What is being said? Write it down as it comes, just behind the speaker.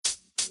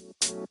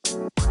Hi,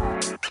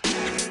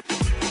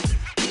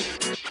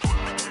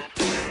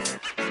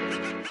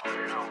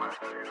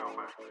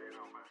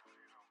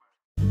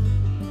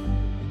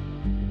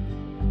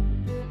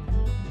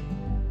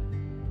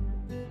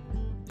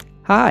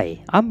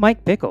 I'm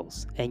Mike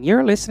Pickles, and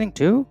you're listening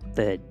to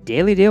the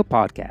Daily Deal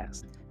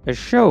Podcast, a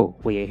show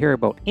where you hear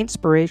about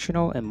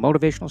inspirational and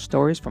motivational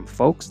stories from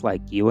folks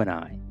like you and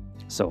I.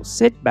 So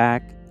sit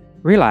back,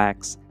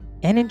 relax,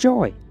 and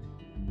enjoy.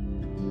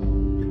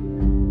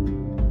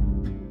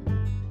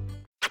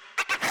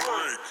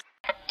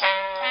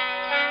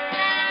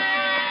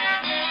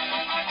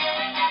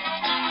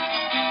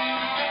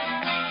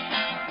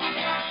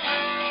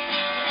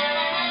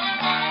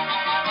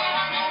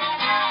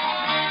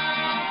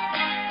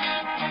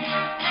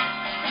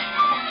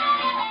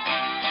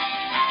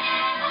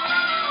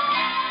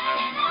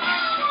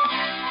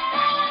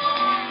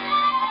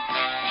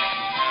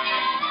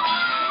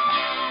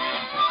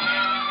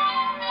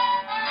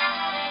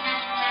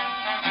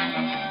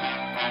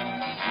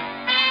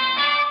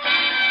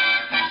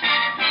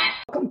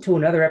 Welcome to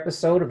another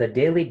episode of the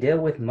Daily Deal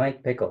with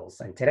Mike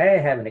Pickles. And today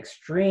I have an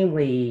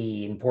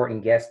extremely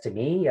important guest to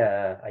me.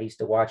 I used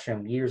to watch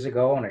him years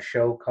ago on a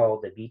show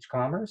called The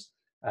Beachcombers.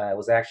 It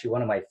was actually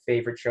one of my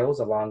favorite shows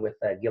along with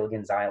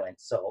Gilligan's Island.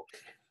 So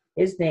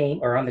his name,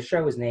 or on the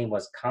show, his name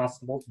was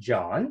Constable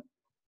John,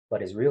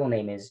 but his real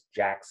name is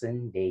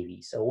Jackson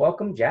Davies. So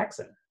welcome,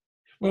 Jackson.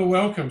 Well,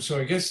 welcome. So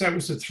I guess that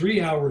was a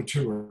 3-hour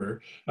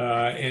tour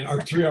and our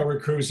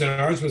 3-hour cruise,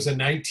 and ours was a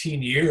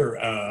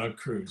 19-year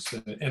cruise.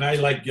 And I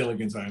like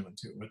Gilligan's Island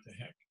too. What the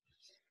heck?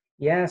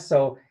 Yeah,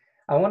 so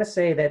I want to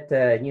say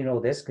that you know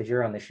this because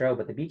you're on the show,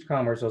 but The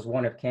Beachcombers was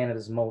one of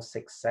Canada's most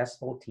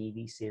successful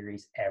TV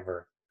series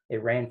ever.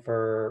 It ran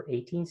for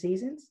 18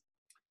 seasons.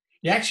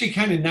 Yeah, actually,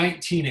 kind of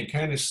 19. It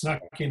kind of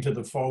snuck into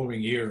the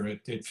following year.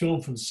 It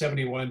filmed from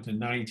 71 to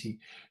 90,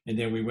 and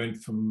then we went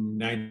from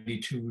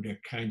 92 to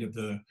kind of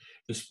the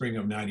spring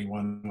of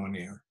 91 on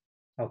air.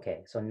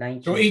 Okay, so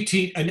 19. So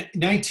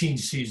 19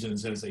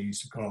 seasons, as they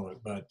used to call it.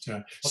 But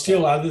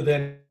still, other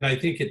than, I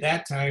think at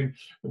that time,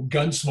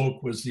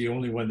 Gunsmoke was the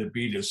only one that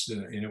beat us,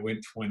 and it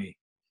went 20.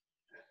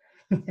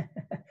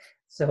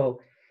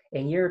 So,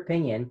 in your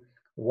opinion,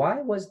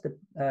 why was the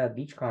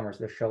Beachcombers,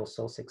 the show,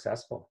 so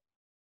successful?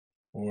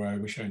 Or I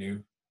wish I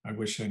knew. I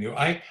wish I knew.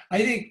 I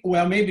think,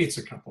 well, maybe it's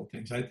a couple of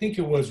things. I think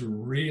it was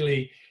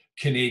really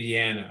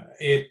Canadiana.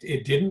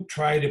 It didn't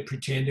try to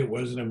pretend it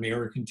was an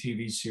American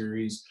TV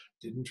series,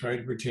 didn't try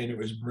to pretend it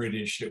was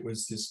British. It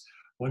was this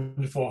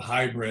wonderful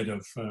hybrid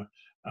of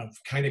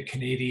kind of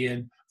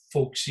Canadian,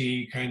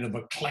 folksy, kind of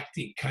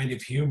eclectic kind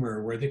of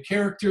humor where the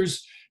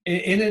characters,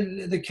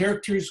 the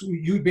characters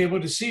you'd be able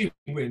to see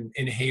in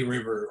Hay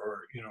River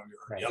or or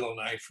Right.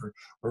 Yellowknife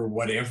or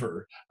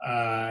whatever.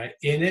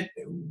 In it,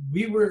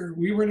 we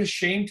weren't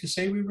ashamed to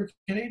say we were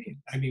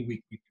Canadian. I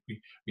mean,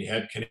 we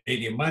had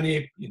Canadian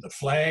money, the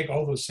flag,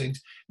 all those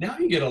things. Now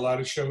you get a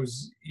lot of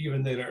shows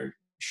even that are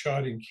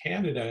shot in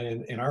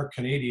Canada, and our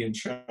Canadian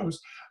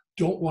shows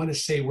don't want to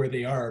say where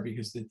they are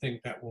because they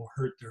think that will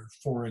hurt their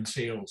foreign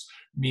sales,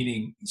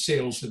 meaning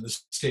sales in the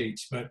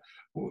States. But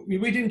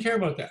we didn't care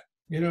about that.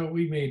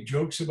 We made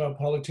jokes about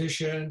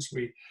politicians.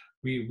 We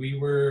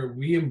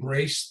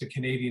embraced the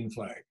Canadian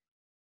flag.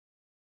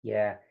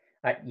 Yeah,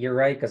 you're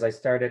right, because I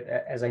started,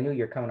 as I knew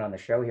you're coming on the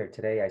show here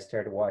today, I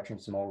started watching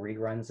some old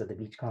reruns of The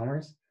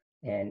Beachcombers,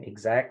 and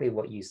exactly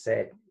what you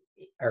said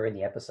are in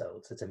the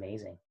episodes. It's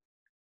amazing.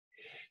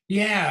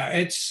 Yeah,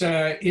 it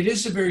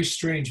is a very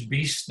strange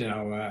beast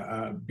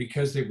now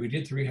because we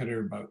did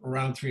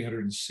around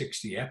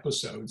 360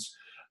 episodes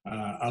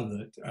of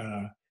it.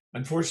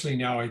 Unfortunately,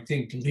 now I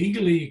think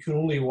legally you can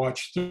only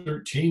watch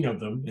 13 of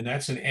them, and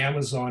that's in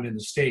Amazon in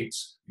the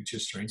States, which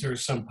is strange.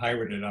 There's some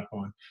pirated up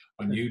on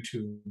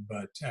YouTube,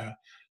 but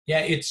yeah,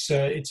 it's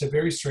a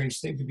very strange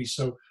thing to be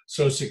so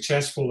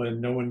successful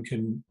and no one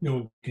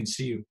can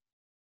see you.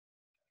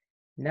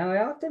 Now,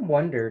 I often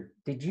wondered,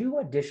 did you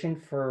audition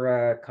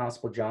for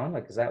Constable John?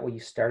 Like, is that what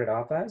you started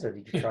off as, or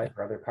did you try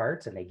for other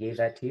parts and they gave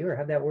that to you, or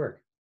how'd that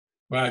work?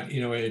 But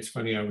it's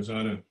funny. I was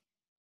on a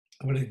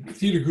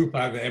theater group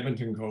out of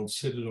Edmonton called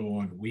Citadel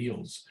on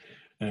Wheels.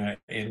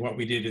 And what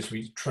we did is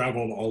we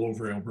traveled all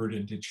over Alberta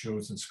and did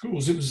shows in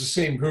schools. It was the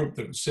same group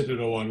that was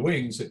Citadel on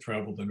Wings that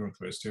traveled the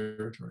Northwest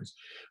Territories.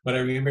 But I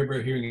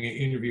remember hearing an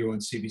interview on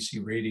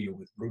CBC Radio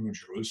with Bruno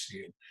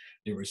Gerussi, and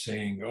they were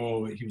saying,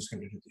 oh, he was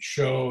going to do the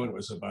show, and it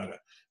was about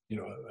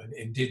an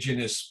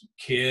Indigenous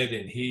kid,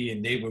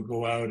 and they would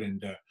go out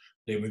and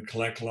they would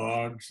collect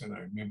logs. And I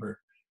remember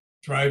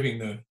driving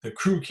the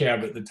crew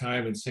cab at the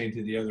time and saying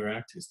to the other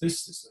actors,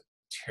 this is a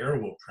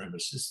terrible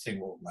premise. This thing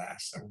won't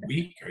last a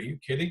week. Are you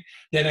kidding?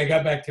 Then I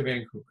got back to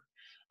Vancouver.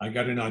 I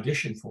got an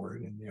audition for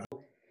it. And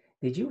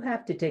Did you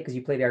have to take, because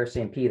you played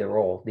RCMP, the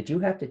role, did you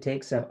have to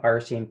take some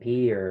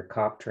RCMP or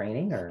cop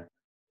training, or?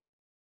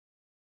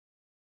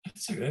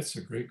 That's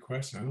a great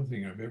question. I don't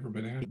think I've ever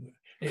been asked.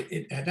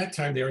 At that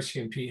time, the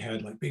RCMP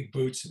had like big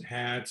boots and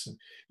hats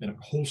and a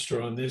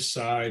holster on this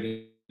side.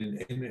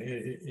 And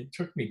it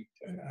took me,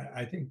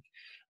 I think,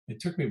 it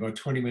took me about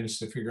 20 minutes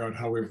to figure out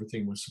how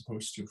everything was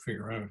supposed to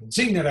figure out. And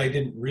seeing that I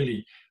didn't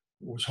really,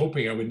 was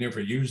hoping I would never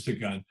use the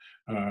gun.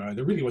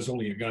 There really was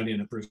only a gun in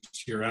the first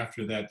year.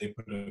 After that, they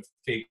put a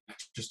fake,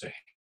 just a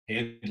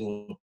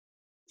handle,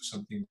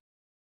 something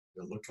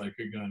that looked like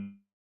a gun.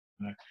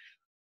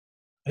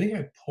 I think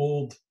I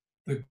pulled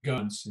the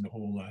guns in the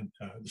whole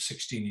the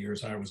 16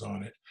 years I was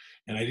on it,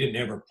 and I didn't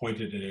ever point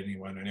it at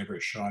anyone. I never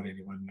shot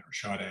anyone or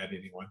shot at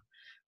anyone.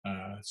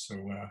 Yeah,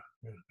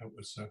 that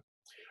was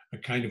a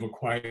kind of a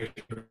quiet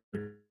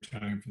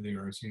time for the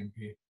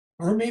RCMP.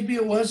 Or maybe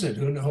it wasn't.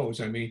 Who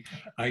knows? I mean,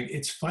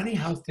 it's funny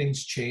how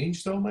things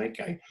change, though, Mike.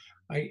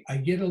 I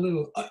get a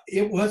little.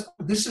 It was.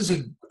 This is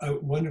a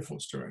wonderful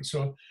story.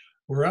 So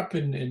we're up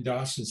in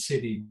Dawson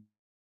City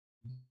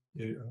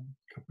a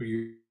couple of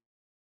years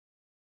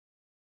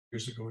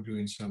ago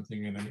doing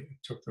something, and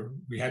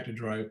we had to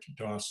drive to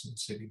Dawson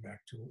City back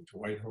to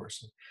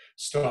Whitehorse and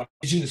stop.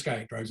 This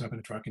guy drives up in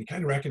a truck, and he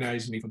kind of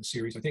recognized me from the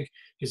series. I think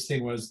his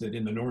thing was that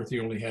in the north he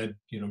only had,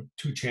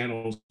 two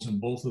channels, and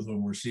both of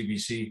them were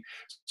CBC,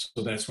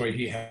 so that's why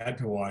he had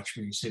to watch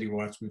me. He said he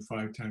watched me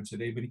 5 times a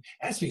day. But he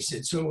asked me, he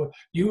said, "So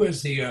you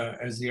as the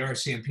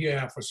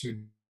RCMP officer,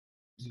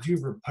 did you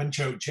ever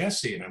punch out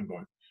Jesse?" And I'm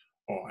going,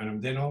 "Oh,"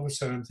 and then all of a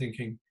sudden I'm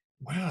thinking,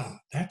 wow,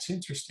 that's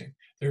interesting.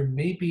 There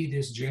may be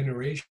this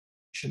generation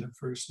of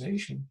First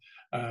Nation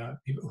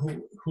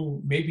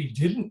who maybe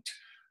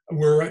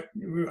were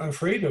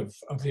afraid of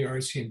the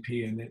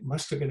RCMP, and it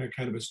must have been a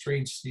kind of a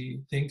strange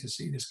thing to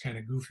see this kind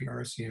of goofy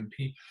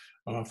RCMP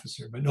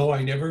officer. But no,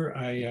 I never.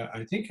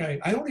 I think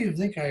I don't even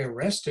think I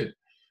arrested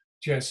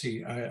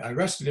Jesse. I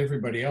arrested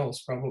everybody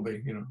else,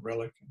 probably,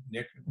 Relic,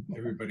 Nick, and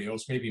everybody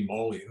else, maybe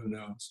Molly, who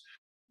knows.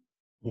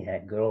 Yeah,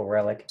 good old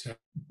Relic.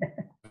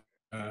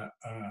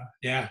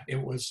 Yeah,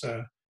 it was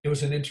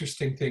an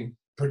interesting thing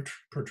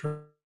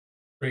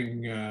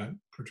portraying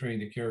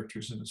the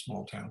characters in a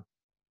small town.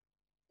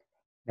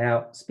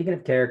 Now, speaking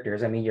of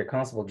characters, I mean, your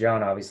Constable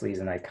John obviously is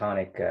an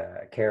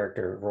iconic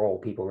character role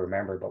people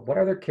remember, but what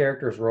other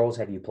characters' roles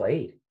have you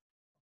played?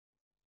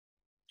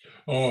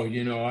 Oh,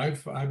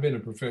 I've been a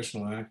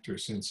professional actor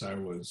since I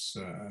was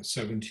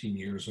 17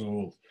 years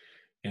old,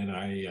 and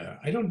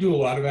I don't do a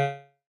lot of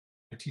acting.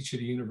 I teach at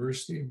a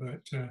university,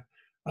 but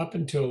up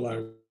until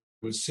I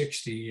was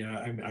 60,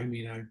 I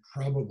mean, I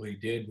probably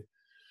did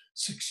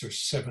 600 or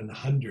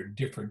 700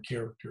 different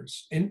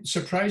characters, and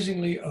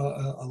surprisingly,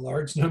 a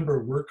large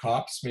number were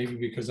cops. Maybe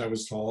because I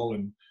was tall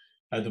and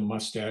had the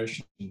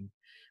mustache, and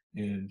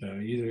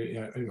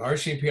either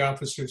RCMP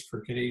officers for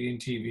Canadian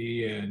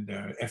TV and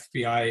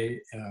FBI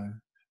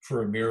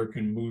for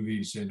American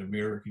movies and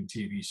American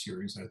TV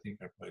series. I think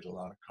I played a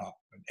lot of cop,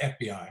 but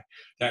FBI,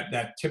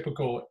 that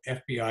typical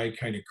FBI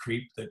kind of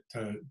creep that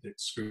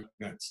screwed.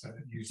 That's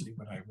usually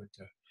what I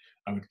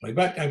would play.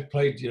 But I've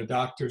played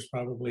doctors,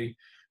 probably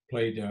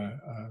played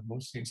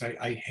most things.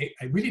 I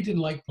really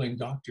didn't like playing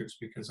doctors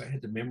because I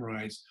had to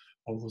memorize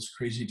all those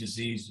crazy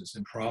diseases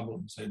and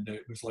problems, and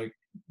it was like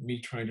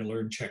me trying to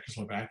learn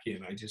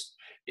Czechoslovakian.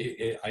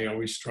 I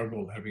always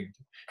struggled having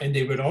to, and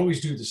they would always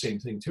do the same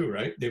thing too,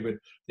 right? They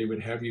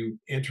would have you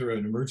enter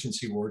an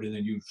emergency ward, and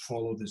then you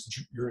follow this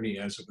journey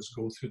as it was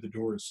go through the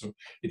doors. So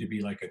it'd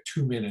be like a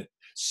 2-minute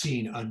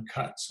scene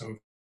uncut. So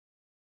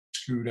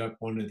screwed up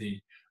one of the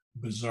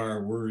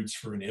bizarre words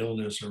for an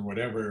illness or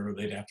whatever, or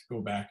they'd have to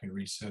go back and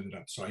reset it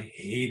up. So I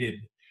hated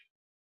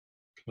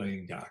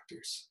playing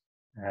doctors.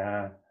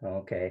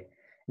 Okay.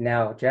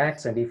 Now,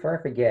 Jackson, before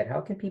I forget, how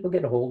can people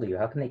get a hold of you?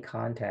 How can they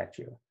contact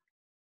you?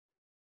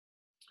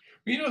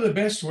 The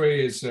best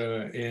way is,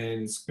 and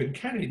it's been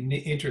kind of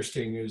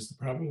interesting, is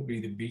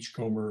probably the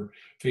Beachcomber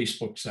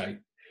Facebook site.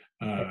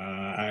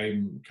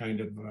 I'm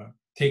kind of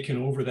taken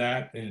over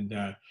that, and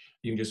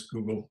you can just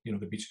Google,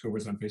 the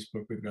Beachcombers on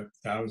Facebook. We've got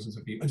thousands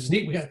of people. It's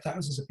neat. We got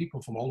thousands of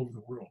people from all over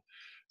the world.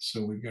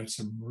 So we've got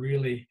some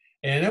really,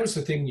 and that was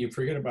the thing you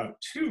forget about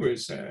too,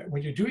 is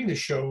when you're doing the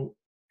show,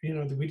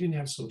 we didn't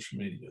have social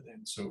media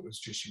then. So it was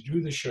just, you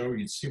do the show,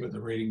 you'd see what the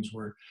ratings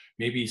were,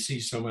 maybe see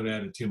someone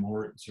at a Tim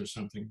Hortons or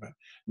something. But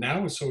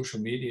now with social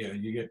media,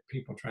 you get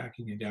people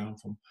tracking you down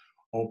from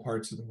all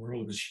parts of the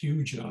world. It was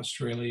huge in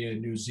Australia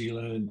and New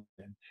Zealand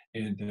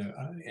and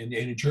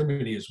in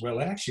Germany as well.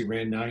 It actually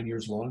ran 9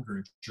 years longer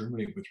in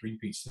Germany with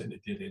repeats than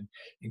it did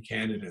in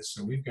Canada.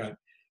 So we've got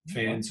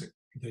fans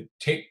that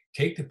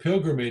take the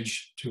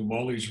pilgrimage to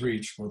Molly's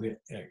Reach. Well, they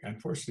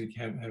unfortunately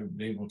haven't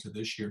been able to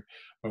this year,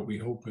 but we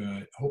hope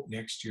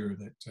next year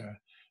that,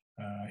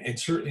 and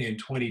certainly in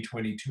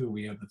 2022,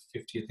 we have the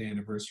 50th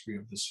anniversary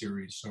of the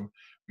series. So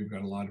we've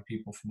got a lot of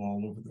people from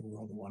all over the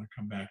world that want to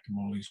come back to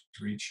Molly's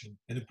Reach.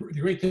 And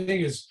the great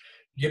thing is,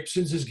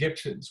 Gibson's is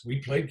Gibson's. We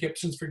played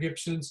Gibson's for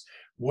Gibson's.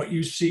 What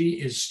you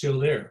see is still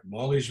there.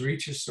 Molly's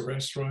Reach is the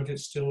restaurant.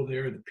 It's still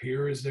there. The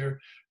pier is there.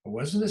 It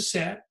wasn't a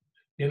set.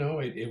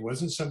 It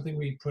wasn't something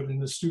we put in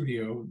the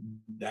studio.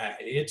 That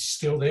it's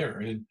still there.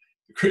 And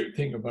the great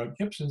thing about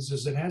Gibson's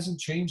is it hasn't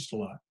changed a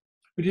lot.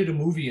 We did a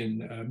movie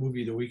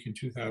Movie of the Week in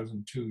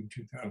 2002 and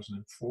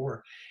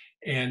 2004,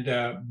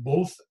 and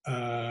both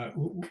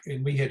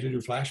and we had to do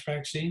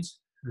flashback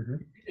scenes. Mhm.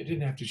 It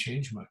didn't have to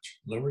change much.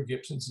 Lower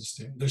Gibson's is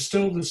still, there's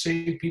still the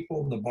same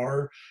people in the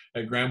bar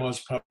at Grandma's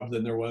Pub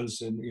than there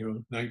was in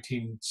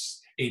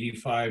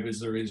 1985 as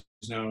there is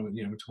now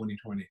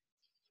 2020.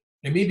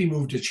 And maybe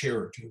moved a chair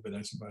or two, but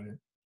that's about it.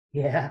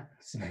 Yeah.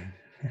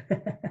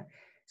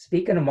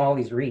 Speaking of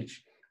Molly's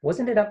Reach,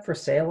 wasn't it up for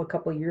sale a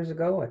couple of years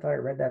ago? I thought I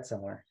read that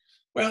somewhere.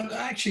 Well,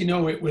 actually,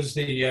 no. It was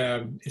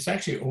it's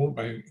actually owned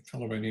by a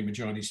fellow by the name of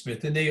Johnny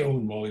Smith, and they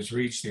own Molly's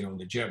Reach. They own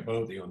the jet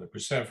boat. They own the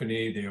Persephone.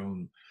 They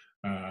own.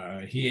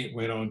 He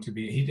went on to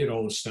be. He did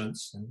all the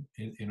stunts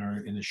in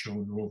the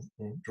show.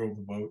 Drove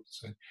the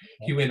boats. And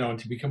he went on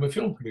to become a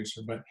film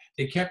producer. But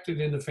they kept it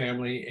in the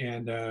family.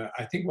 And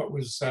I think what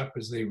was up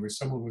is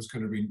someone was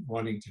going to be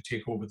wanting to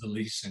take over the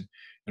lease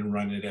and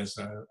run it as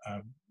a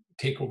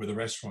take over the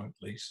restaurant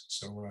lease.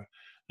 So.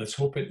 Let's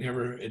hope it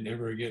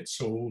never gets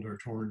sold or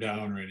torn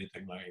down or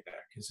anything like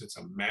that, because it's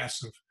a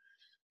massive.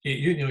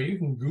 You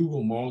can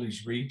Google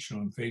Molly's Reach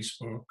on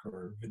Facebook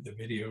or the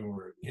video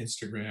or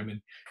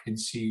Instagram and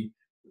see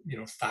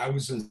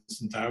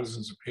thousands and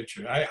thousands of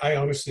pictures. I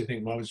honestly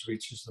think Molly's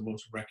Reach is the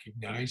most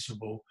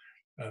recognizable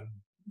um,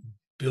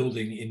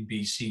 building in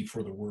BC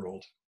for the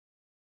world.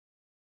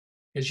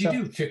 As you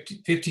So, do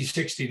 50,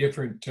 60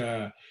 different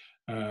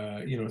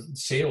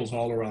sales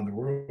all around the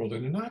world,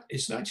 and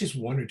it's not just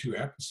one or two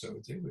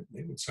episodes.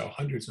 They would sell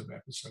hundreds of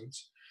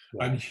episodes.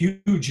 yeah. I'm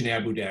huge in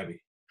Abu Dhabi.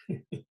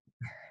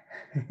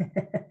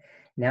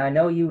 Now I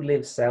know you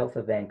live south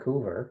of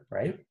Vancouver, Yeah,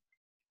 right?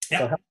 So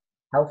yeah.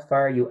 how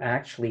far are you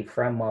actually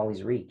from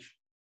Molly's Reach?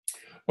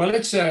 Well,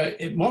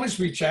 Molly's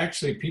Reach.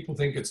 Actually, people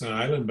think it's an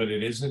island, but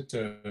it isn't.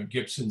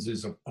 Gibson's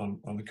is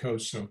on the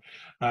coast, so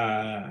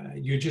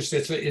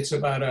it's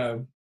about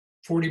a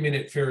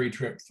 40-minute ferry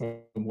trip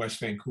from West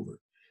Vancouver,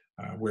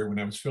 where when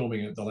I was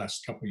filming it the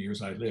last couple of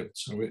years I lived.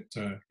 So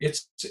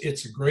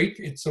it's great.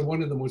 It's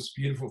one of the most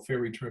beautiful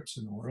ferry trips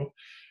in the world.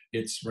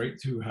 It's right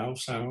through Howe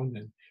Sound,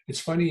 and it's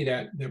funny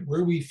that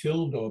where we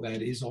filmed all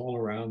that is all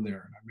around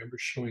there. And I remember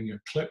showing a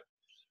clip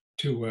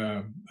to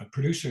a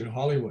producer in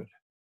Hollywood.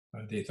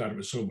 They thought it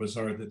was so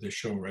bizarre that the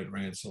show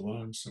ran so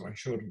long. So I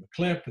showed them the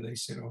clip and they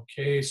said,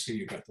 okay, so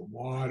you got the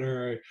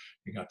water,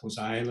 you got those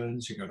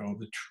islands, you got all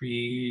the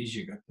trees,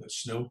 you got the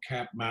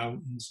snow-capped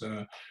mountains.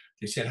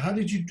 They said, how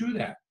did you do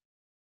that?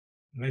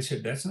 And I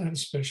said, that's not a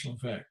special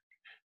effect.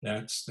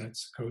 That's the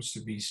coast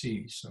of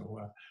BC. So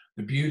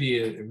the beauty,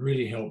 it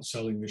really helped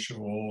selling the show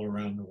all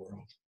around the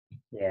world.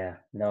 Yeah,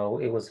 no,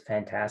 it was a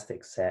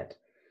fantastic set.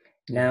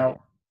 Yeah.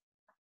 Now,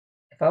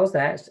 if I was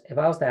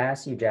to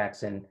ask you,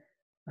 Jackson,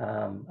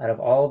 out of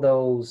all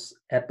those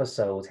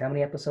episodes, how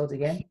many episodes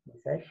again? You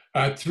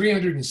said?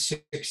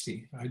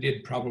 360. I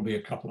did probably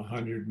a couple of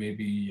hundred,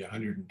 maybe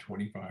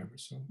 125 or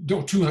so.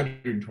 No,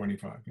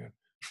 225. Yeah.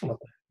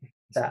 Okay.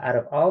 So out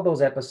of all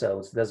those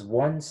episodes, does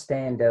one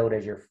stand out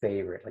as your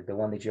favorite, like the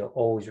one that you'll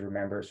always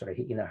remember, sort of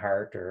hit you in the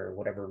heart, or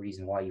whatever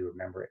reason why you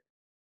remember it?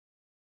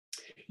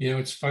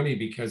 It's funny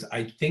because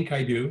I think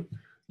I do.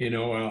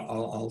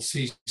 I'll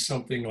see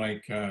something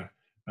like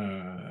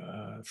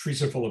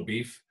Freezer Full of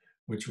Beef,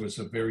 which was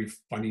a very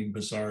funny,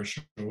 bizarre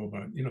show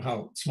about,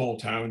 how small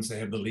towns, they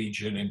have the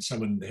Legion and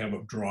they have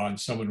a draw and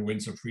someone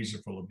wins a freezer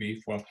full of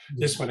beef. Well,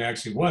 this one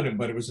actually won it,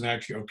 but it was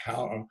actually a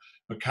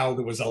cow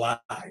that was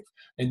alive.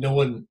 And no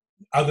one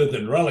other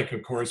than Relic,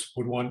 of course,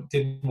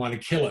 didn't want to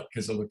kill it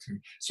because it looked too.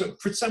 So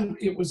for some,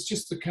 it was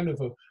just a kind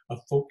of a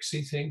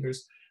folksy thing.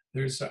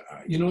 There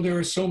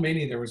are so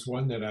many. There was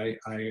one that I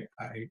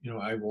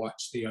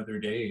watched the other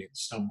day and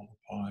stumbled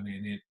upon,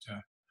 and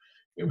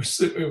it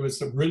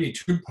was a really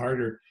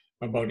two-parter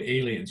about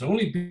aliens.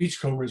 Only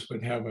Beachcombers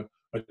would have a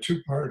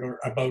two-parter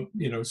about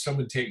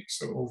someone takes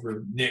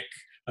over Nick,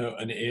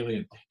 an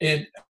alien,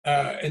 and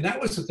that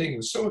was the thing. It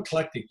was so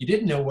eclectic. You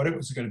didn't know what it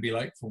was going to be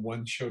like from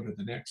one show to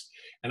the next,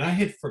 and I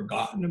had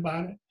forgotten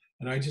about it,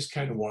 and I just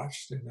kind of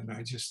watched it, and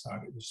I just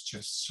thought it was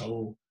just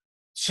so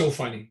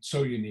funny,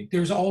 so unique.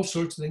 There's all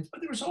sorts of things, but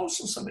there was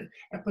also some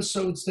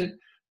episodes that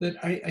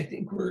I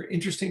think were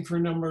interesting for a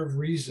number of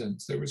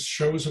reasons. There was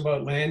shows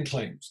about land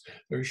claims.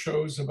 There were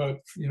shows about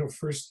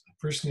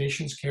First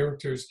Nations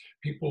characters,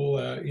 people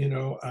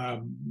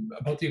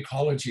about the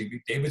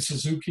ecology. David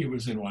Suzuki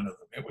was in one of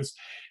them.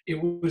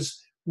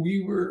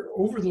 We were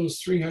over those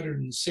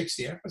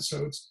 360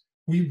 episodes.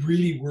 We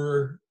really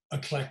were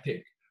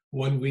eclectic.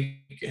 One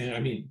week, and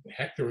I mean,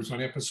 heck, there was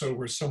one episode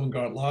where someone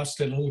got lost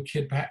and a little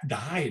kid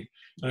died.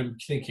 I'm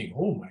thinking,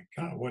 oh my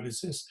God, what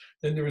is this?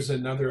 Then there was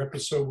another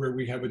episode where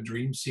we have a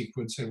dream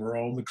sequence and we're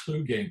all in the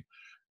Clue game.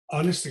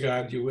 Honest to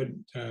God, you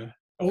wouldn't.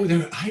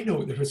 I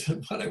know there was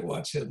one I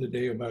watched the other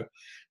day about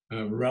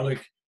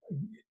Relic.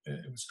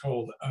 It was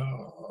called.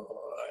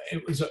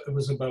 It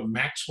was about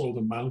Maxwell the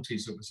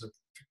Mounties. It was a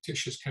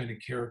fictitious kind of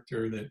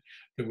character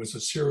that was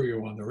a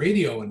serial on the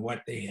radio, and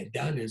what they had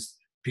done is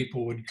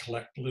people would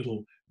collect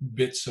little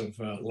bits of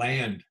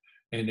land,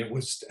 and it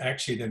was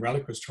actually then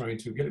Relic was trying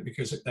to get it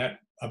because a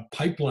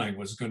pipeline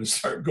was going to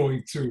start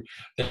going through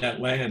that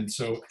land.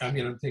 So I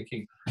mean, I'm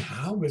thinking,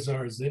 how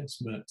bizarre is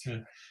this? But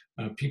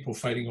people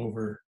fighting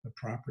over the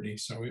property.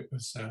 So it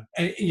was,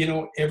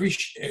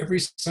 every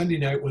Sunday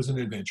night was an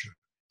adventure.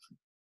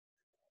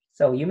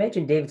 So you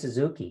mentioned David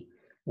Suzuki.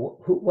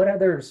 What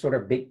other sort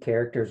of big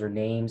characters or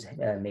names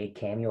made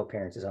cameo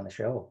appearances on the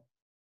show?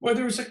 Well,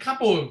 there was a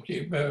couple of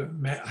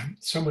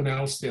someone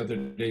else the other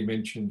day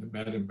mentioned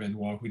Madame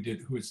Benoit,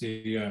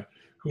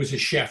 who was a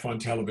chef on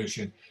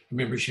television.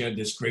 Remember, she had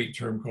this great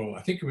term called,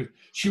 I think it was,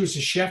 she was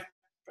a chef,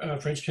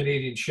 French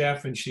Canadian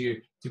chef, and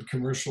she did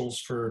commercials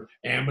for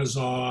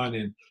Amazon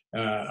and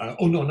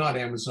oh no, not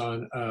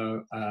Amazon,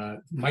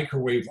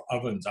 microwave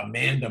ovens,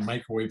 Amanda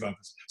microwave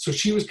ovens. So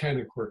she was kind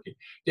of quirky.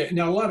 Yeah,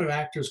 now a lot of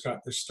actors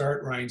got their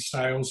start. Ryan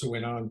Stiles, who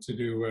went on to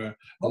do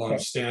a lot of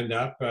Okay.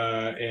 stand-up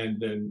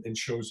and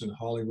shows in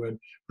Hollywood.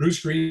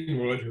 Bruce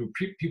Greenwood, who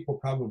people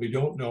probably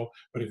don't know,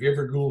 but if you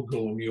ever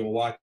Google him, you'll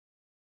watch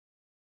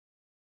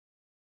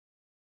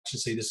to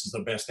say this is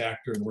the best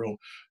actor in the world.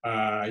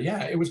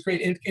 Yeah, it was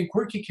great. And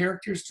quirky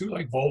characters too,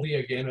 like Voldy,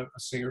 again, a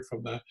singer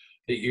from the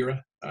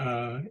era.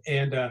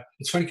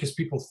 It's funny because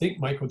people think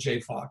Michael J.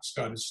 Fox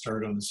got his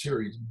start on the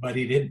series, but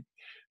he didn't.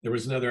 There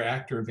was another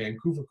actor in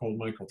Vancouver called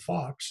Michael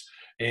Fox,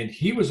 and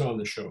he was on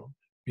the show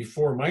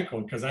before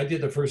Michael, because I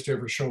did the first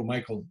ever show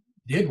Michael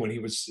did when he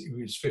was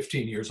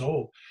 15 years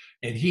old,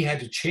 and he had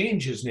to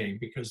change his name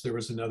because there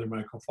was another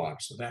Michael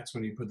Fox. So that's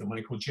when he put the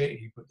Michael J.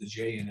 He put the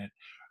J in it,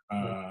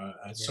 Yeah.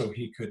 Yeah. so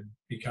he could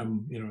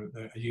become,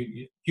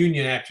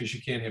 union actors.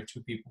 You can't have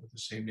two people with the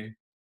same name.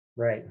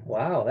 Right.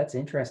 Wow, that's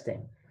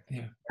interesting.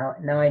 Yeah.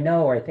 Now I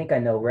know, or I think I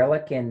know,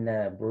 Relic and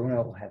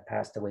Bruno have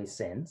passed away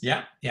since,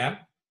 Yeah, yeah.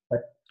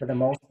 but for the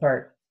most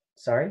part,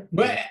 sorry.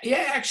 But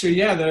yeah, actually,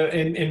 yeah,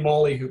 and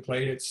Molly who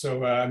played it.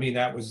 So I mean,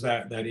 that was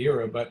that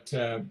era. But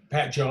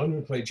Pat John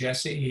who played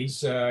Jesse,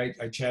 he's I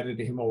chatted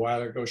to him a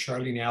while ago.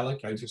 Charlene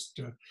Alec, I just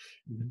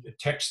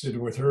texted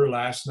with her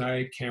last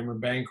night. Cameron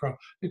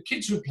Bancroft, the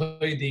kids who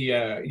played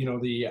the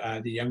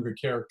younger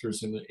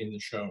characters in the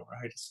show.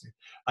 Right,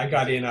 I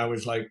got in. I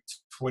was like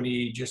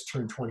 20, just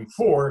turned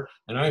 24,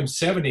 and I'm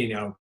 70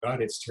 now.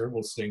 God, it's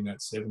terrible saying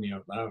that 70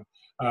 out loud.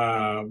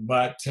 Yeah,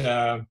 but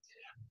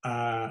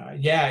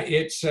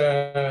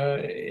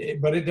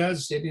it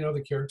does,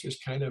 the characters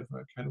kind of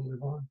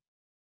live on.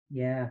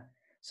 Yeah.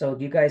 So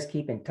do you guys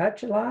keep in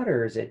touch a lot,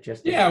 or is it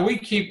just Yeah, we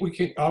keep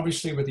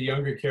obviously with the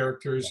younger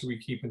characters, we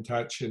keep in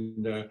touch,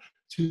 and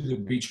to the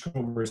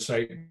Beachcomber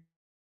site.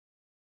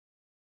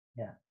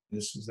 yeah.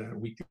 This is that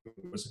week.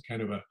 It was a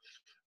kind of a,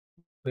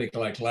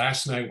 like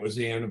last night was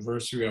the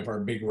anniversary of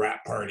our big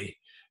rap party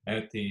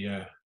at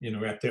the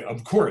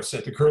of course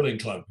at the curling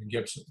club in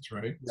Gibson's,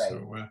 right? Right.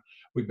 So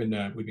we've been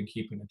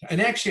keeping it. And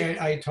actually,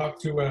 I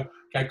talked to a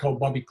guy called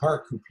Bobby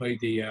Park who played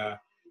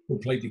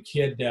the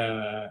kid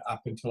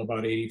up until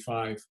about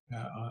 85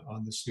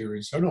 on the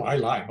series. Oh no, I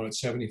lie, about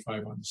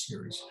 75 on the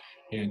series.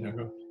 And I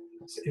go,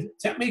 is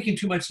that making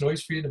too much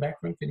noise for you in the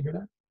background? Can you hear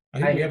that? I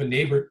think we I have a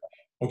neighbor.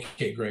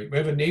 Okay, great. We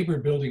have a neighbor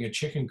building a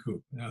chicken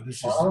coop. Now,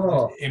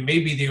 oh, it may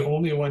be the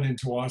only one in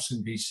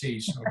Tawasin, BC.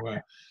 So,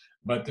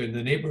 but in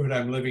the neighborhood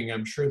I'm living,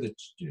 I'm sure that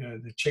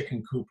the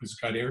chicken coop has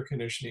got air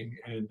conditioning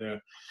and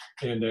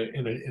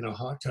in a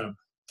hot tub.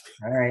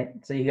 all right.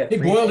 So you got Hey,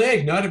 boiled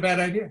egg, not a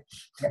bad idea.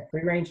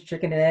 free range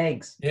chicken and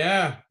eggs.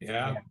 Yeah,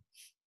 Yeah. yeah.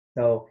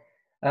 So,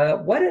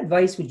 what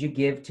advice would you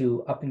give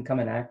to up and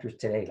coming actors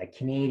today, like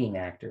Canadian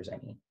actors? I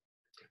mean.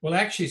 Well,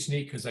 actually, it's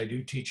neat because I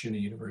do teach in the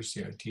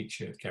university. I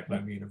teach at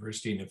Kaplan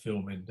University in the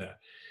film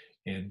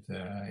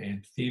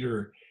and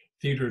theater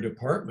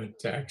department.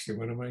 Actually,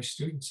 one of my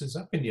students is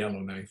up in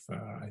Yellowknife.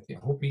 I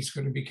hope he's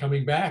going to be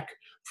coming back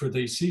for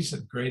the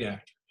season. Great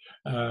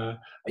actor.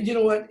 You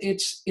know what?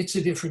 It's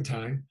a different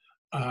time.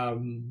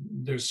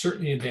 There's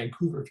certainly in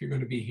Vancouver, if you're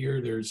going to be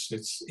here,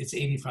 it's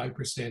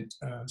 85%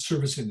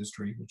 service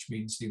industry, which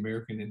means the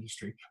American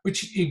industry,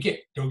 which you get.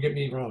 Don't get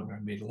me wrong, I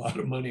made a lot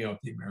of money off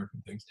the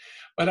American things,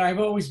 but I've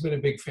always been a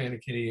big fan of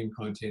Canadian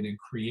content and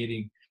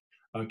creating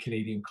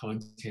Canadian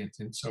content.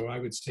 And so I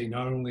would say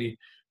not only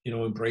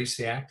embrace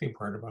the acting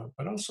part of it,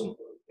 but also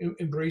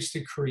embrace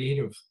the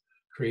creative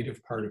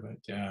part of it.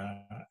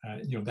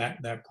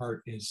 That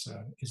part is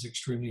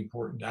extremely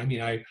important. I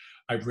mean,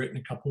 I've written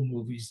a couple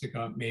movies that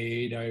got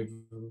made. I've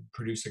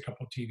produced a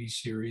couple TV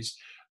series.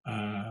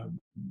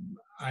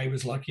 I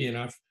was lucky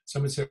enough.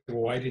 Someone said,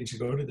 "Well, why didn't you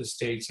go to the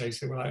States?" I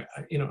said, "Well,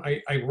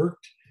 I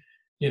worked,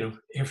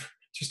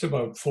 just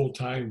about full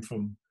time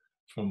from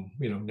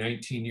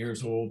 19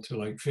 years old to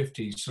like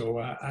 50. So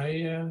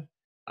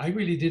I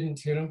really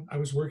didn't. I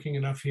was working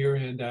enough here,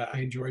 and I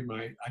enjoy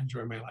my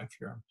life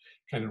here. I'm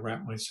kind of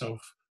wrapped myself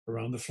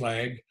around the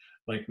flag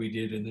like we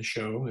did in the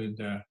show,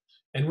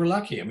 and we're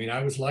lucky. I mean,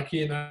 I was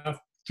lucky enough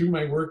through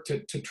my work to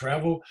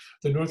travel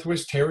the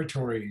Northwest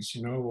Territories.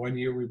 1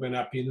 year we went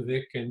up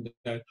Inuvik and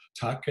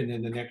Tuck, and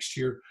then the next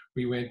year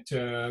we went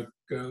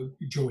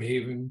Joe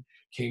Haven,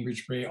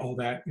 Cambridge Bay, all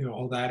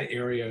that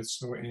area.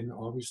 So, and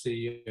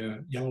obviously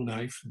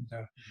Yellowknife,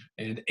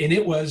 and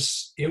it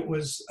was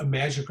a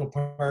magical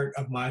part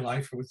of my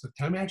life. It was the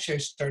time actually I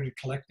started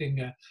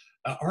collecting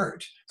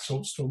art,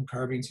 soapstone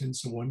carvings, and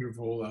some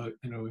wonderful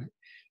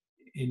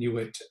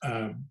Inuit.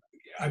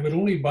 I would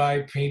only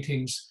buy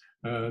paintings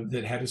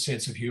that had a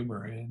sense of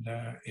humor,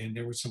 and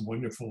there was some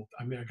wonderful.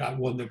 I mean, I got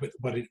one that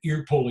what an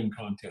ear pulling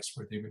contest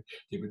where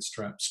they would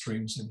strap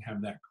strings and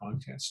have that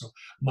contest. So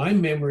my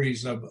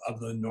memories of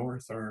the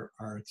North are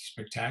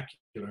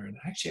spectacular. And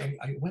actually,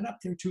 I went up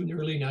there too in the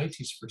early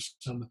 '90s for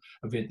some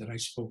event that I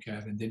spoke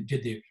at, and then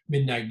did the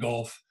midnight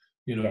golf.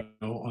 You Yeah.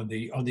 know, on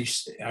the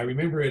I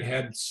remember it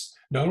had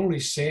not only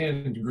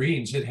sand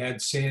greens, it had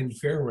sand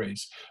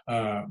fairways,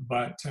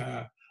 but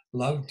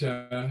loved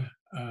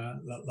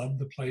loved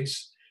the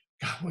place.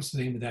 God, what's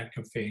the name of that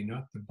cafe?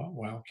 Not the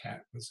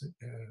Wildcat, was it?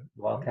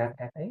 Wildcat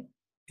Cafe?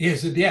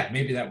 Yes, yeah,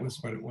 maybe that was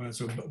what it was,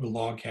 a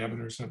log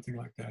cabin or something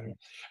like that.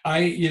 Yeah.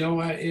 You know,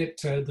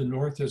 the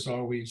North has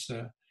always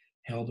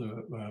held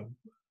a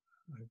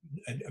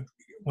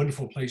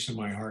wonderful place in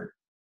my heart.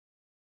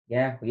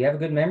 Yeah, well, you have a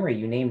good memory.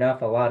 You named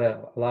off a lot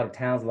of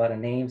towns, a lot of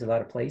names, a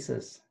lot of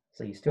places.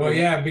 So you still Well,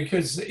 remember. yeah,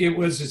 because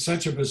it's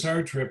such a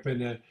bizarre trip,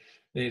 and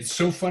it's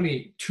so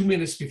funny. 2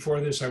 minutes before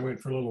this, I went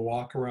for a little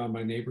walk around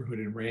my neighborhood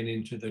and ran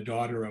into the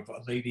daughter of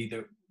a lady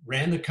that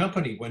ran the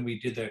company when we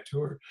did that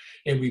tour,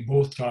 and we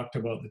both talked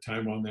about the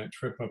time on that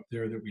trip up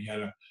there that we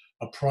had a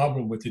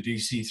problem with the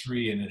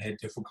DC-3 and it had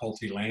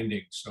difficulty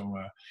landing. So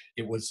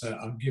it was.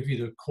 I'll give you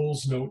the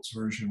Coles Notes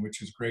version,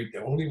 which is great.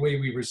 The only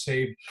way we were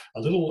saved, a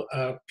little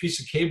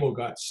piece of cable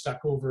got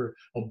stuck over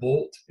a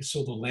bolt,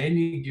 so the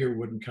landing gear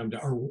wouldn't come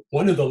down, or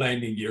one of the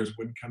landing gears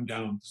wouldn't come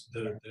down,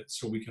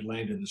 so we could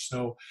land in the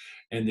snow.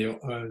 And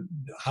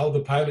how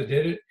the pilot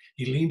did it,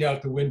 he leaned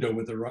out the window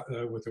with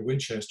a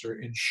Winchester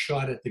and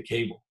shot at the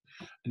cable.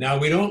 Now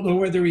we don't know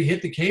whether he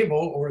hit the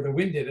cable or the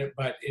wind did it,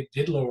 but it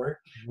did lower.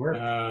 Work.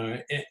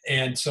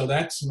 And so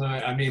that's my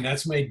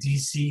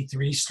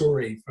DC-3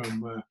 story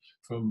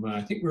from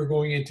I think we were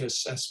going into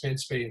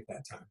Spence Bay at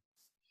that time.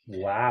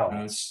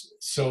 Wow.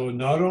 So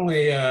not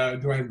only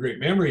do I have great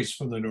memories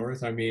from the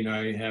North, I mean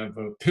I have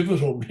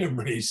pivotal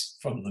memories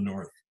from the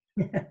North.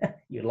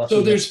 You're lucky.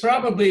 So there's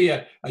probably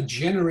a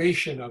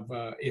generation of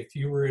if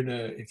you were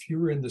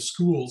in the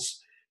schools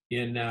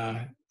in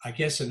I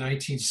guess in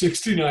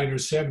 1969 or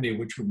 70,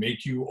 which would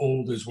make you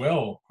old as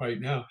well right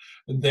now.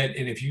 And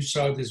if you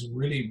saw this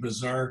really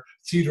bizarre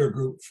theater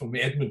group from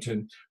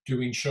Edmonton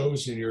doing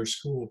shows in your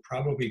school,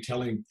 probably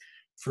telling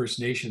First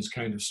Nations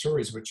kind of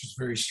stories, which is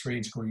very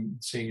strange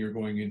saying you're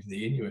going into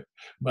the Inuit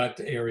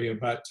area.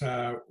 But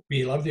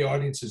we love the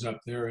audiences up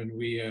there, and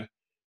we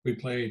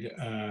played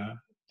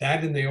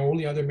that. And the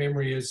only other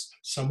memory is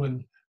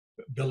someone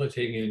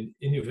billeting in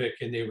Inuvik,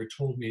 and they were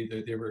told me that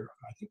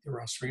I think they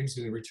were Australians,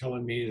 and they were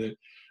telling me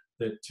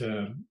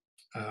that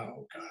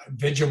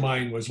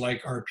Vegemine was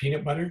like our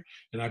peanut butter,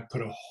 and I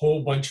put a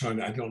whole bunch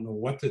on. I don't know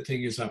what the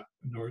thing is up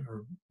north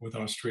or with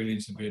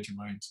Australians and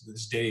Vegemine. To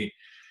this day,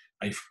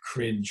 I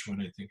cringe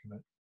when I think of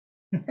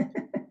it.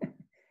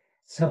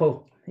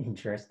 So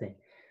interesting.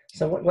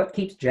 So what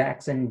keeps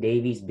Jackson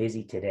Davies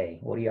busy today?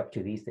 What are you up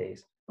to these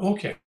days?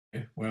 Okay.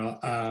 Well,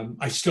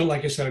 I still,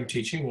 like I said, I'm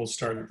teaching. We'll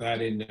start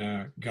that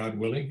in God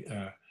willing,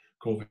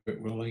 COVID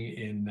willing,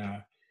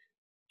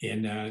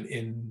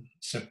 in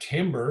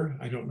September.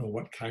 I don't know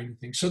what kind of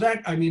thing. So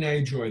that, I mean, I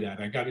enjoy that.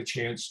 I got a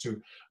chance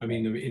to. I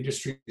mean, the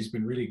industry has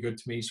been really good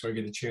to me, so I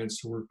get a chance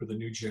to work with a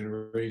new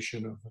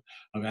generation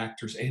of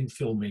actors and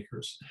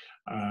filmmakers.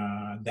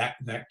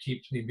 That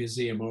keeps me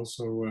busy. I'm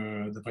also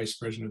the vice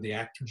president of the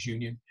Actors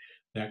Union.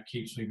 That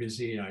keeps me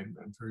busy. I'm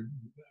very.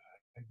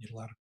 I get a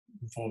lot of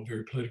involved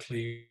very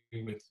politically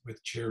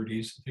with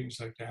charities and things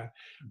like that.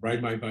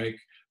 Ride my bike.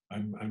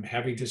 I'm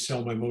having to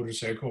sell my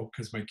motorcycle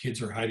because my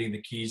kids are hiding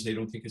the keys. They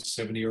don't think a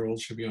 70-year-old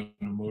should be on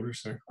a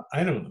motorcycle.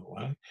 I don't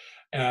know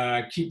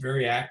why. Keep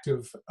very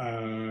active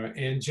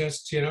and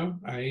just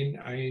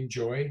I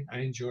enjoy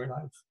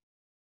life.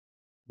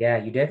 Yeah,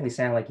 you definitely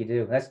sound like you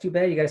do. That's too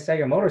bad you got to sell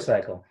your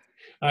motorcycle.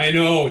 I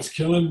know, it's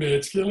killing me.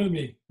 It's killing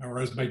me. Or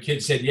as my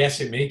kid said, yes,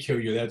 it may kill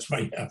you. That's why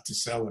you have to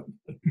sell it.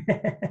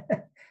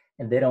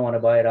 And they don't want to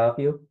buy it off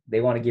you.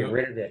 They want to get No,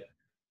 rid of it.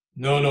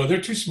 no,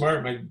 they're too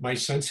smart. My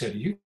son said, "Are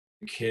you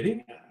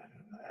kidding?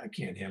 I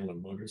can't handle a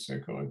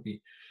motorcycle.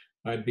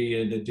 I'd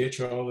be in the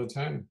ditch all the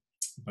time."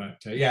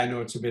 But yeah, I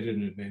know it's a bit of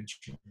an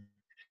adventure.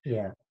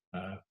 Yeah.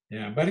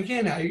 Yeah, but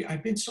again,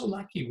 I've been so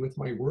lucky with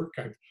my work.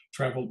 I've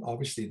traveled.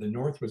 Obviously, the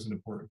North was an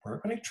important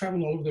part, but I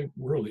traveled all over the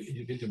world.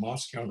 I've been to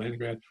Moscow,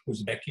 Leningrad,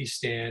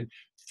 Uzbekistan,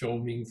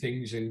 filming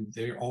things, and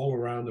they're all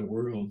around the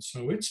world.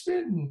 So it's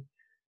been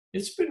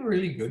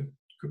really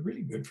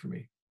really good for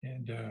me.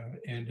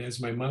 And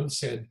as my mom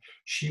said,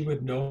 she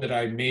would know that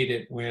I made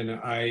it when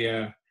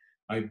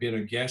I've been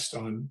a guest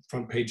on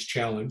Front Page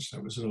Challenge.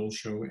 That was an old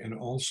show, and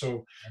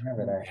also I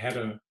remember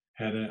that.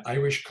 had an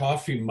Irish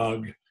coffee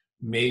mug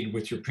made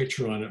with your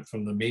picture on it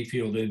from the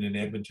Mayfield Inn in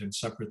Edmonton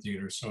Supper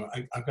Theater. So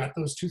I've got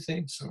those two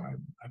things, so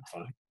I'm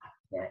fine.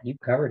 Yeah, you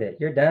covered it.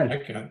 You're done.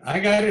 I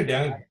got it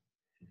done.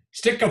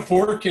 Stick a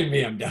fork in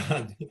me, I'm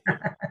done.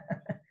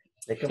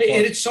 Stick a Hey,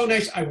 and fork. it's so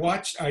nice.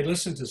 I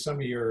listened to some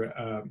of your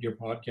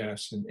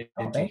podcasts and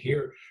Oh, to thank you.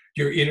 hear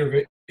your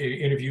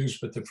interviews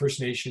with the First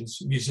Nations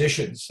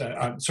musicians.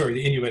 I'm sorry,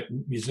 the Inuit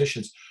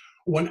musicians.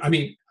 I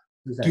mean,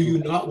 do Susan. you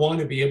not want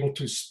to be able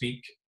to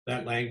speak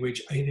that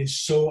language. It is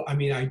so, I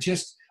mean, I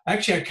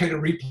kind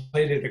of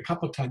replayed it a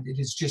couple of times. It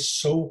is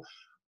just so,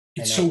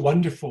 I it's know. so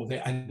wonderful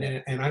that,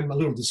 Yeah. and I'm a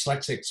little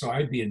dyslexic, so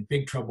I'd be in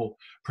big trouble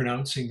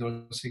pronouncing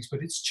those things,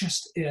 but it's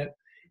just, it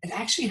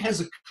actually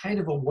has a kind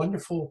of a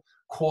wonderful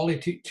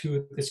quality to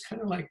it. It's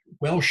kind of like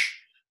Welsh,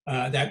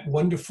 that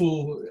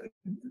wonderful,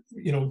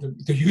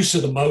 the use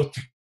of the mouth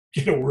to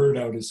get a word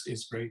out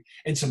is great,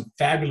 and some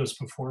fabulous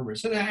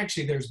performers. And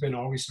actually, there's been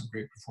always some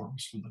great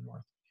performers from the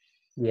North.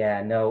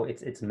 Yeah, no,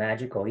 it's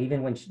magical.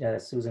 Even when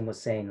Susan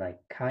was saying like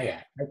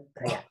kayak, right?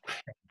 Oh, Kayak.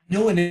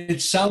 no, and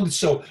it sounded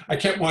so, I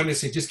kept wanting to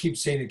say, just keep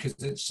saying it because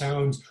it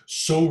sounds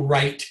so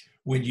right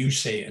when you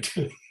say it.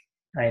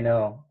 I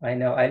know, I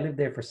know. I lived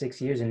there for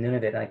 6 years in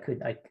Nunavut. I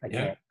Yeah,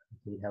 can't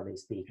read how they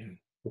speak. yeah,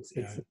 It's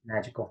yeah.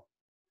 magical.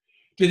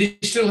 Do they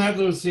still have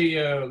those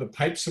the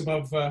pipes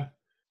uh,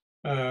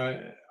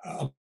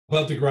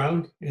 above the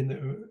ground in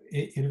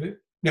it?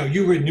 No,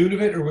 you were in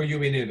Nunavut or were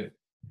you in it?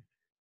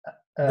 Uh,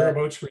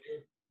 Whereabouts were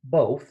you?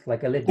 Both.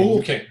 Like I lived in Oh, Nunavut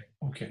okay,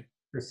 okay.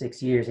 for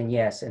 6 years, and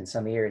yes, in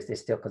some areas they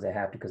still because they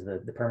have to because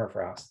the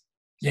permafrost.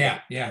 So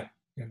Yeah, yeah,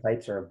 the yeah,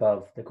 pipes are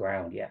above the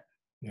ground. Yeah,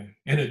 yeah.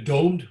 And a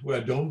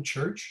domed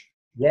church.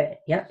 yeah,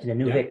 yeah. In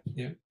the Yeah, Nuvik.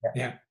 yeah, Yeah,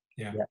 yeah,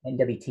 yeah, yeah.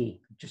 NWT,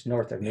 just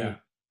north of yeah, me.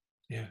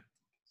 yeah.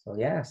 So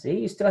yeah, see,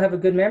 you still have a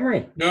good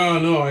memory. No,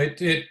 no.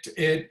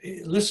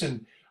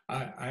 Listen,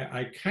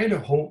 I kind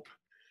of hope,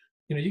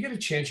 you get a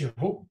chance. You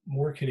hope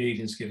more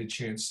Canadians get a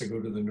chance to go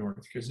to the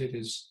north because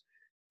it's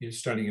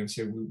stunning. And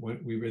say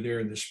we were there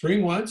in the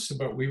spring once,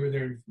 but we were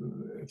there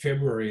in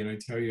February, and I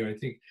tell you, I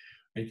think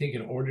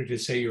in order to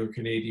say you're a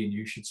Canadian,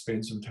 you should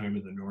spend some time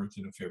in the north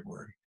in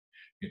February.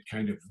 It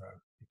kind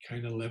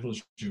of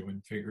levels you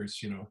and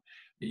figures,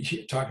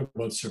 you talk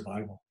about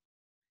survival.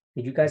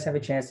 Did you guys have a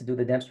chance to do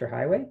the Dempster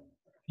Highway?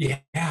 Yeah,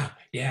 Yeah,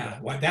 yeah.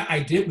 Well, that I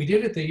did. We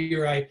did it the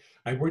year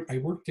I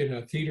worked in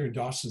a theater in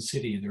Dawson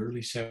City in the early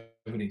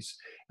 '70s,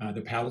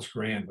 the Palace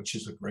Grand, which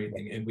is a great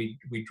thing. And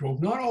we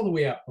drove not all the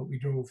way up, but we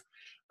drove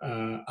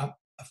up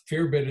a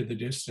fair bit of the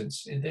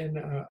distance. And then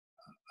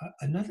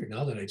another.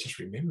 Now that I just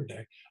remembered,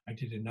 I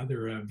did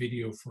another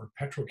video for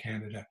Petro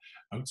Canada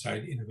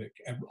outside Inuvik,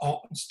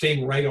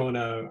 staying right on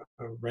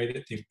right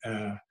at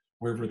the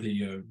wherever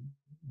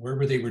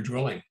they were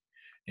drilling,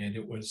 and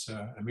it was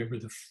I remember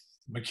the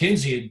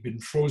Mackenzie had been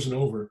frozen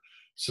over,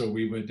 so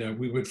we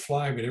would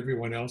fly, but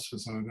everyone else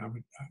was on.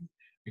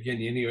 Again,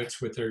 the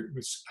Inuits with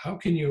how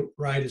can you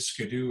ride a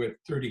skidoo at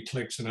 30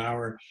 clicks an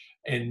hour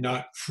and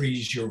not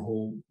freeze your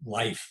whole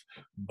life?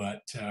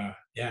 But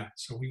yeah,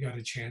 so we got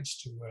a chance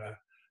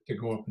to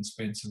go up and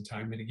spend some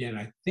time. And again,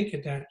 I think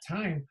at that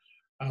time,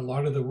 a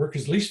lot of the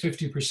workers, at least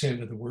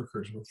 50% of the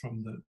workers, were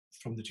from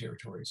the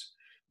territories,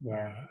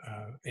 yeah,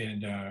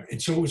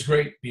 and so it was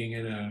great being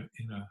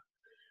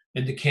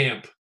in the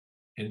camp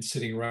and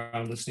sitting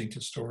around listening to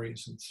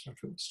stories and stuff.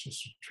 It was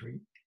just a treat.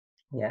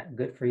 yeah.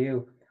 Good for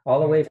you. All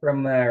the Yeah, way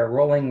from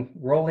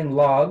rolling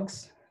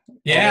logs. All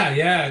the,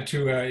 yeah,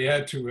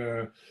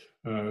 to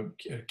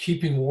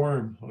keeping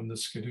warm on the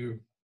skidoo.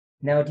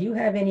 now, do you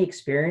have any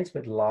experience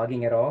with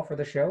logging at all for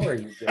the show, or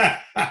you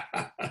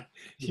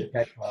Yeah.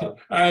 pet log?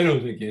 I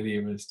don't think any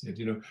of us did.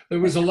 There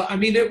was a lot. I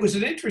mean, it was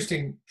an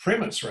interesting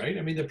premise, right?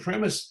 I mean, the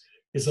premise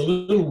is a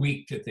little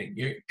weak to think.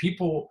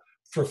 People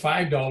for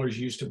 $5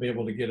 used to be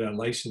able to get a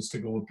license to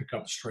go and pick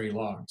up stray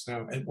logs.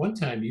 Now, at one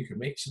time, you could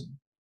make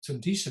some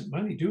decent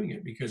money doing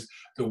it because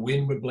the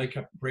wind would break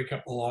up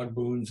the log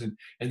booms, and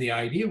the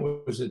idea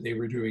was that they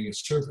were doing a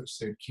service.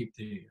 They'd keep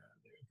the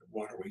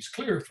waterways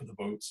clear for the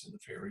boats and the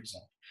ferries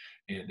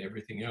and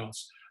everything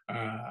else.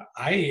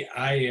 I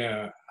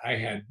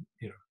had,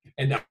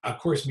 and of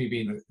course, me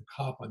being a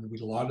cop, on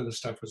a lot of the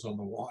stuff was on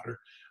the water.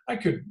 I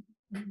could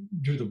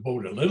do the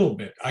boat a little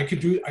bit.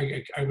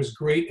 I was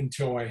great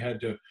until I had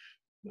to.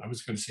 I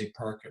was going to say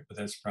park it, but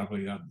that's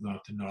probably not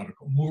the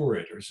nautical, moor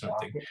it or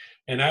something. Log.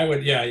 And I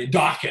would, yeah,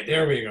 dock it.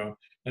 There we go.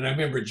 And I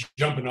remember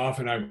jumping off,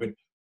 and I would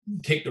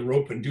take the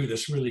rope and do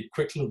this really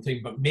quick little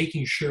thing, but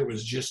making sure it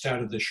was just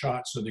out of the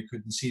shot so they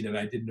couldn't see that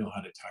I didn't know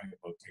how to tie a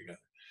boat together.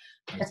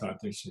 I thought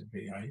there should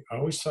be. I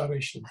always thought I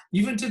should.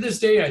 Even to this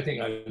day, I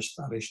think I just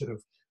thought I should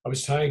have. I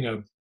was tying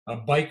a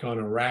bike on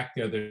a rack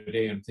the other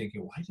day and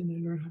thinking, why didn't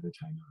I learn how to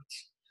tie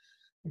knots?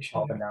 I should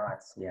All the have.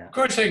 knots. Yeah, Of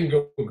course, I can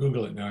go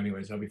Google it now.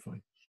 Anyways, I'll be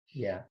fine.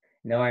 yeah.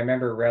 No, I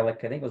remember Relic.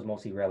 I think it was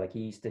mostly Relic. He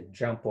used to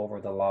jump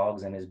over the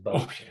logs in his Oh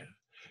boat.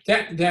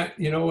 yeah, that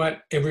you know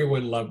what?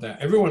 Everyone loved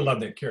that. Everyone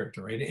loved that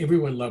character, right?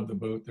 Everyone loved the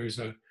boat.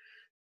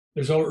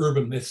 There's all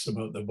urban myths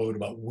about the boat,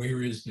 about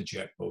where is the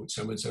jet boat.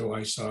 Someone said, oh,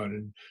 I saw it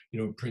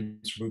in,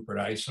 Prince Rupert.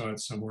 I saw it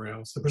somewhere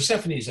else. The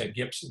Persephone's at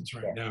Gibson's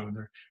right Yeah, now, and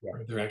yeah.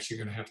 they're actually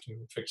going to have to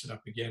fix it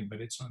up again,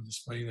 but it's on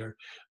display there.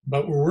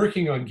 But we're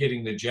working on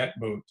getting the jet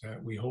boat.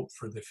 We hope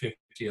for the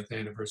 50th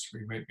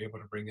anniversary, we might be able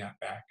to bring that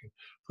back and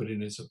put it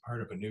as a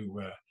part of a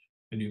new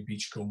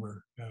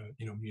Beachcomber,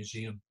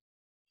 museum.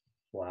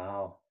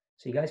 Wow.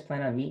 So you guys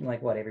plan on meeting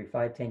like what, every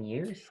 5, 10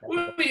 years? That's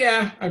Well,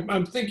 yeah,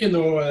 I'm thinking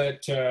though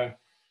that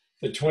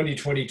the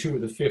 2022,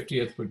 the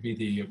 50th,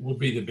 will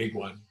be the big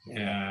one,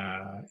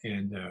 and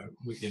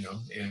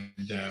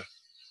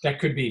That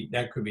could be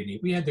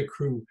neat. We had the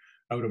crew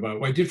out about.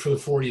 Well, I did for the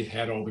 40th.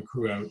 Had all the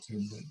crew out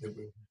and that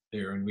were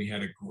there, and we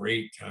had a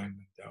great time.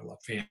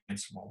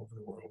 Fans from all over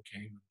the world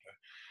came.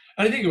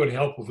 I think it would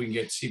help if we can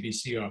get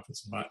CBC off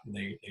its butt and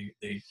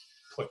they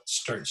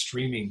start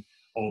streaming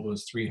all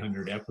those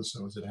 300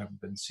 episodes that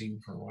haven't been seen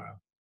for a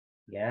while.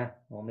 Yeah,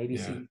 well, maybe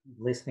Yeah.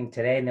 listening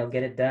today and they'll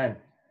get it done.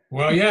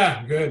 Well,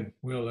 yeah, good.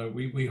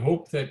 We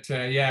hope that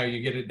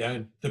you get it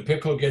done. The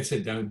pickle gets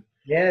it done.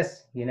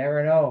 Yes, you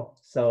never know.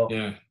 So,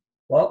 Yeah.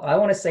 well, I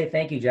want to say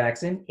thank you,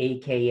 Jackson,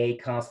 aka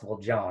Constable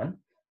John,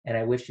 and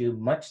I wish you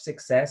much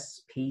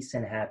success, peace,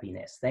 and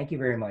happiness. Thank you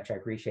very much. I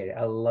appreciate it.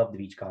 I love the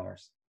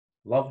Beachcombers.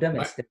 Loved them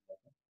and still.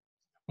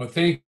 Well,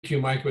 thank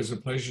you, Mike. It was a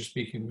pleasure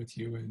speaking with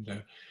you,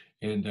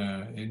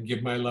 and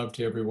give my love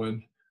to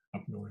everyone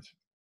up north.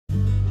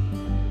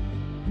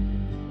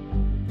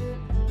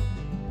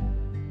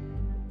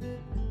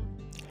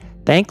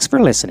 Thanks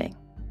for listening.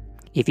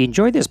 If you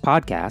enjoyed this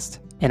podcast,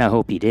 and I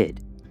hope you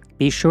did,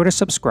 be sure to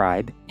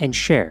subscribe and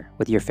share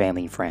with your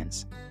family and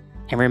friends.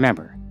 And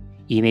remember,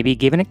 you may be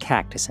given a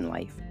cactus in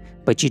life,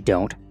 but you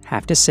don't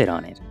have to sit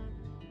on it.